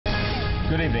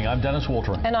Good evening, I'm Dennis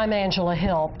Woltering. And I'm Angela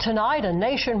Hill. Tonight, a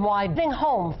nationwide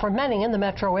home for many in the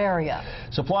metro area.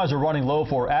 Supplies are running low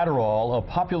for Adderall, a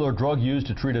popular drug used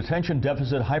to treat attention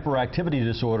deficit hyperactivity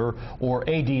disorder, or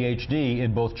ADHD,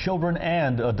 in both children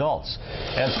and adults.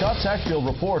 As Scott Satchfield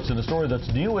reports in a story that's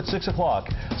new at 6 o'clock,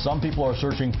 some people are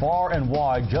searching far and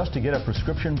wide just to get a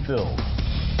prescription filled.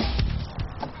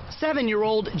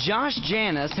 7-year-old Josh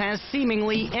Janis has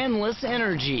seemingly endless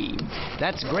energy.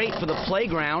 That's great for the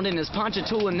playground in his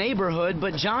Ponchatoula neighborhood,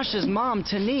 but Josh's mom,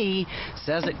 Tani,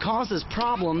 says it causes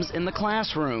problems in the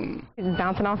classroom. He's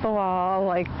bouncing off the wall,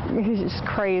 like he's just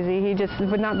crazy. He just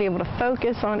would not be able to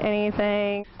focus on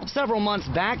anything. Several months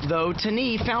back, though,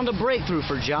 Tani found a breakthrough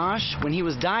for Josh when he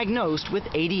was diagnosed with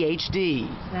ADHD.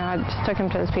 Now I just took him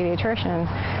to his pediatrician,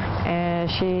 and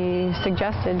she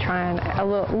suggested trying a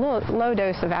low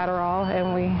dose of Adderall,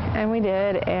 and we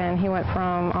did, and he went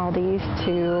from all D's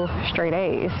to straight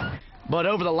A's. But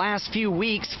over the last few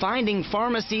weeks, finding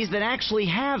pharmacies that actually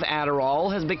have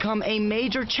Adderall has become a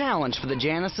major challenge for the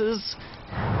Janises.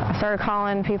 I started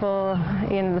calling people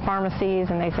in the pharmacies,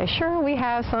 and they say, sure, we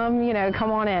have some,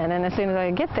 come on in. And as soon as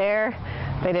I get there,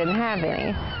 they didn't have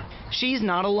any. She's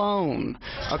not alone.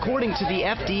 According to the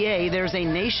FDA, there's a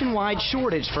nationwide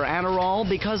shortage for Adderall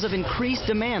because of increased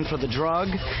demand for the drug.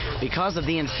 Because of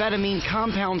the amphetamine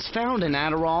compounds found in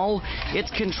Adderall, it's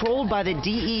controlled by the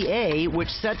DEA, which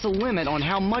sets a limit on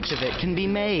how much of it can be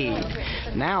made.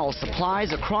 Now,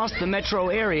 supplies across the metro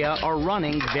area are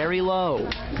running very low.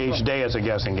 Each day it's a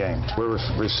guessing game. We're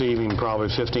receiving probably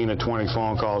 15 to 20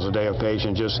 phone calls a day of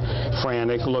patients just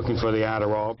frantic, looking for the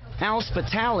Adderall. Al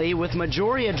Spitali with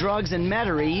Majoria Drugs in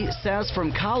Metairie says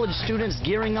from college students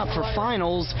gearing up for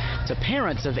finals to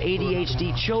parents of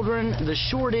ADHD children, the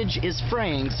shortage is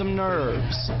fraying some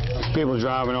nerves. People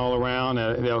driving all around,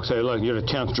 they'll say, look, you're the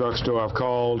 10th drugstore I've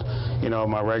called,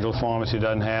 my regular pharmacy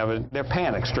doesn't have it. They're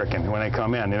panic-stricken when they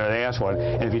come in, they ask for it,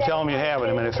 and if you tell them you have it,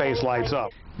 their face lights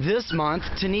up. This month,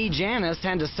 Tani Janis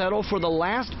had to settle for the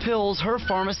last pills her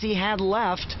pharmacy had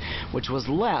left, which was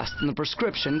less than the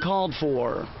prescription called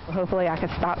for. Hopefully I could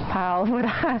stockpile what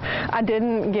I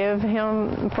didn't give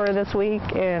him for this week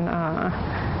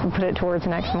and put it towards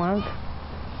next month.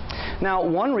 Now,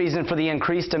 one reason for the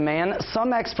increased demand,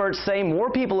 some experts say more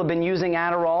people have been using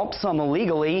Adderall, some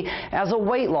illegally, as a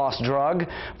weight loss drug.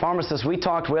 Pharmacists we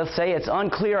talked with say it's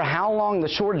unclear how long the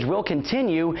shortage will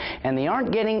continue, and they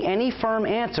aren't getting any firm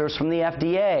answers from the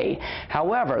FDA.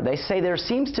 However, they say there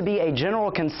seems to be a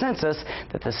general consensus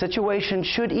that the situation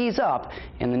should ease up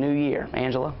in the new year.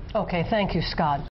 Angela? Okay, thank you, Scott.